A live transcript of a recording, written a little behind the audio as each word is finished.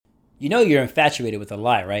You know you're infatuated with a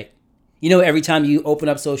lie, right? You know every time you open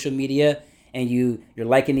up social media and you're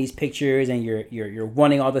liking these pictures and you're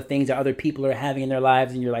wanting all the things that other people are having in their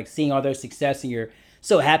lives and you're like seeing all their success and you're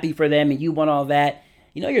so happy for them and you want all that.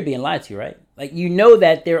 You know you're being lied to, right? Like you know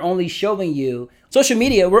that they're only showing you social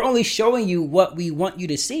media. We're only showing you what we want you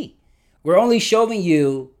to see. We're only showing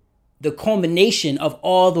you the culmination of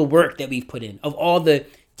all the work that we've put in, of all the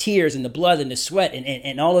tears and the blood and the sweat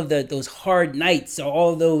and all of those hard nights,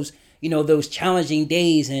 all of those, those challenging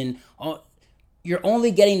days, and all, you're only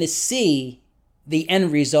getting to see the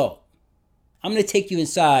end result. I'm going to take you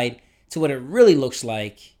inside to what it really looks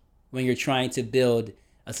like when you're trying to build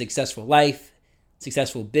a successful life,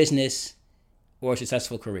 successful business, or a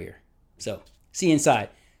successful career. So, see you inside.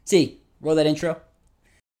 See, roll that intro.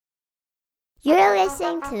 You're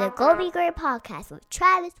listening to the Go Be Great podcast with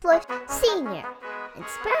Travis Bush Sr.,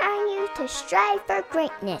 inspiring you to strive for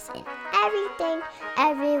greatness in everything,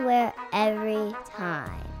 everywhere, every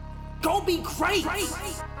time. Go be great!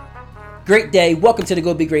 Great day. Welcome to the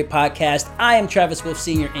Go Be Great podcast. I am Travis Wolf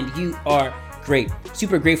Sr., and you are great.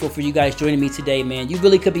 Super grateful for you guys joining me today, man. You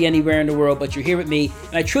really could be anywhere in the world, but you're here with me,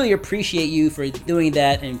 and I truly appreciate you for doing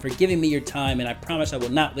that and for giving me your time, and I promise I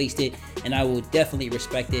will not waste it, and I will definitely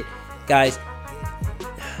respect it. Guys,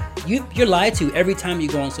 you're lied to every time you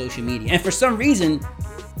go on social media, and for some reason,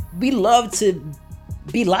 we love to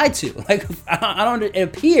be lied to. Like, I don't. It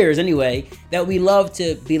appears anyway that we love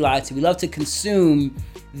to be lied to. We love to consume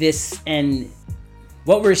this, and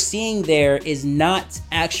what we're seeing there is not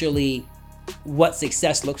actually what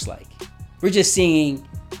success looks like. We're just seeing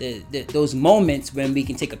those moments when we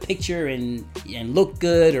can take a picture and look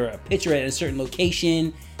good, or a picture at a certain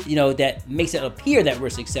location, that makes it appear that we're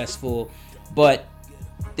successful. But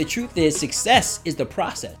the truth is, success is the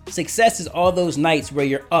process. Success is all those nights where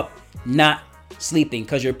you're up not sleeping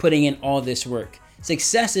because you're putting in all this work.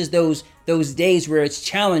 Success is those days where it's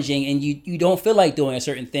challenging and you don't feel like doing a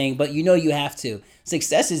certain thing, but you know you have to.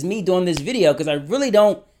 Success is me doing this video because I really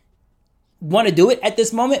don't want to do it at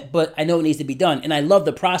this moment, but I know it needs to be done. And I love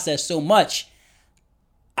the process so much.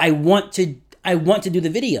 I want to do the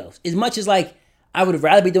videos as much as like I would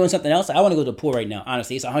rather be doing something else. I want to go to the pool right now.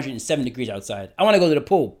 Honestly, it's 107 degrees outside. I want to go to the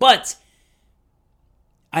pool, but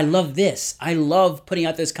I love this. I love putting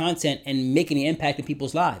out this content and making an impact in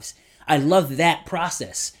people's lives. I love that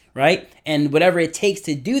process, right? And whatever it takes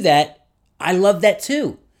to do that, I love that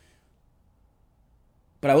too.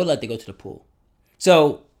 But I would like to go to the pool.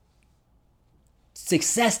 So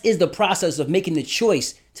success is the process of making the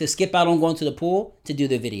choice to skip out on going to the pool to do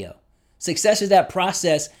the video. Success is that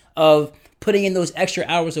process of putting in those extra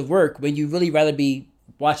hours of work when you really rather be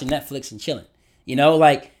watching Netflix and chilling.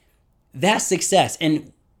 Like that's success.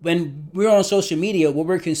 And when we're on social media, what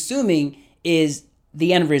we're consuming is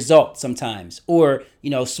the end result sometimes, or,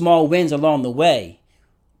 small wins along the way.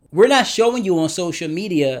 We're not showing you on social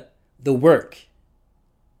media the work,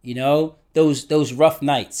 those rough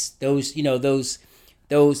nights, those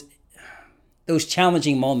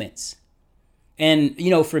challenging moments.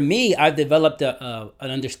 And, for me, I've developed an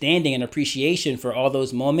understanding and appreciation for all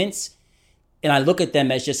those moments, and I look at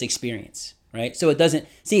them as just experience, right? So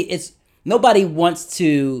nobody wants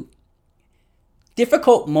to,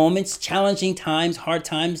 difficult moments, challenging times, hard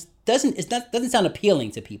times, doesn't sound appealing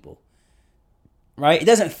to people, right? It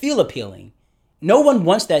doesn't feel appealing. No one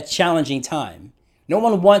wants that challenging time. No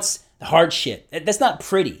one wants the hardship. That's not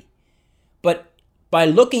pretty. But by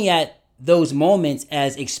looking at those moments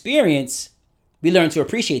as experience, we learn to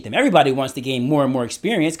appreciate them. Everybody wants to gain more and more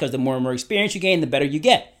experience because the more and more experience you gain, the better you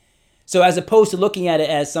get. So as opposed to looking at it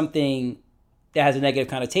as something that has a negative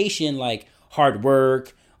connotation like hard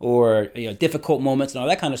work or difficult moments and all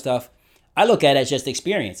that kind of stuff, I look at it as just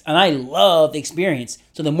experience. And I love experience.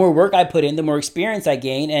 So the more work I put in, the more experience I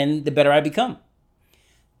gain and the better I become.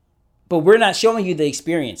 But we're not showing you the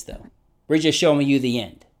experience though. We're just showing you the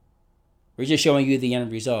end. We're just showing you the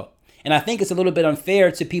end result. And I think it's a little bit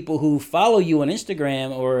unfair to people who follow you on Instagram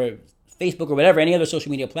or Facebook or whatever, any other social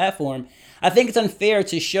media platform. I think it's unfair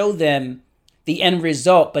to show them the end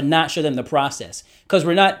result, but not show them the process. Because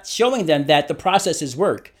we're not showing them that the process is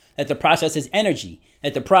work, that the process is energy,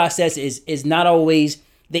 that the process is not always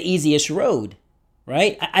the easiest road,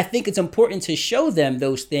 right? I think it's important to show them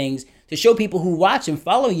those things, to show people who watch and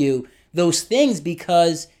follow you those things,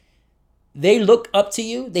 because they look up to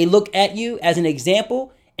you, they look at you as an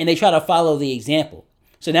example, and they try to follow the example.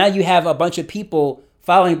 So now you have a bunch of people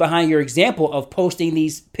following behind your example of posting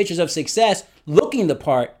these pictures of success, looking the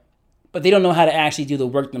part, but they don't know how to actually do the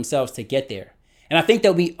work themselves to get there. And I think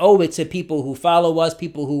that we owe it to people who follow us,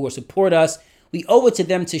 people who will support us. We owe it to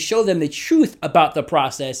them to show them the truth about the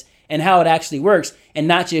process and how it actually works, and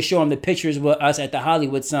not just show them the pictures with us at the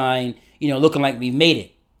Hollywood sign, looking like we've made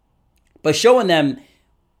it, but showing them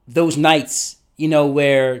those nights,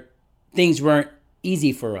 where things weren't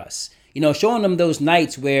easy for us. Showing them those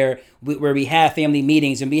nights where we had family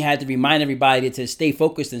meetings and we had to remind everybody to stay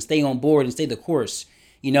focused and stay on board and stay the course.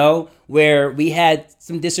 Where we had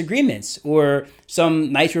some disagreements, or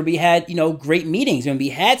some nights where we had, great meetings and we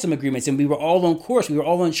had some agreements and we were all on course, we were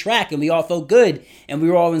all on track and we all felt good and we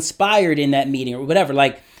were all inspired in that meeting or whatever.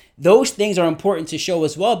 Like, those things are important to show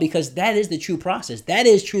as well, because that is the true process. That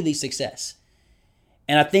is truly success.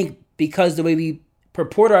 And I think because the way we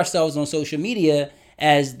purport ourselves on social media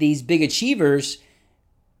as these big achievers,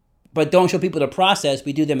 but don't show people the process,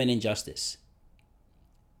 we do them an injustice.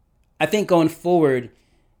 I think going forward,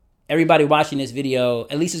 everybody watching this video,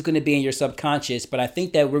 at least it's going to be in your subconscious, but I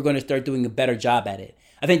think that we're going to start doing a better job at it.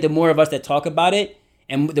 I think the more of us that talk about it,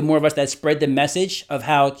 and the more of us that spread the message of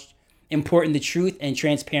how important the truth and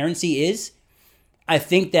transparency is, I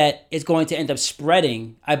think that it's going to end up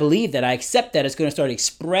spreading. I believe that. I accept that it's going to start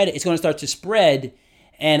to spread,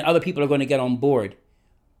 and other people are going to get on board.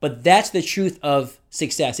 But that's the truth of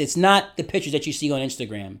success. It's not the pictures that you see on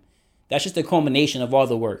Instagram. That's just a culmination of all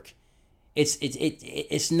the work.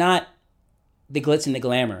 It's not the glitz and the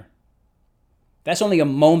glamour. That's only a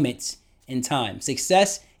moment in time.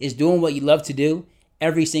 Success is doing what you love to do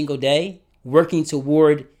every single day, working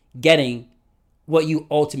toward getting what you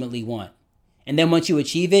ultimately want. And then once you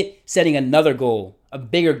achieve it, setting another goal, a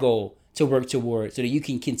bigger goal to work toward, so that you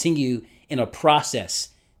can continue in a process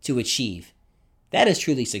to achieve. That is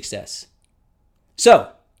truly success.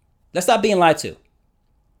 So, let's stop being lied to.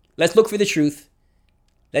 Let's look for the truth.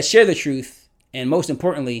 Let's share the truth. And most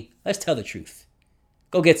importantly, let's tell the truth.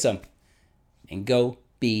 Go get some. And go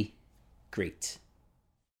be great.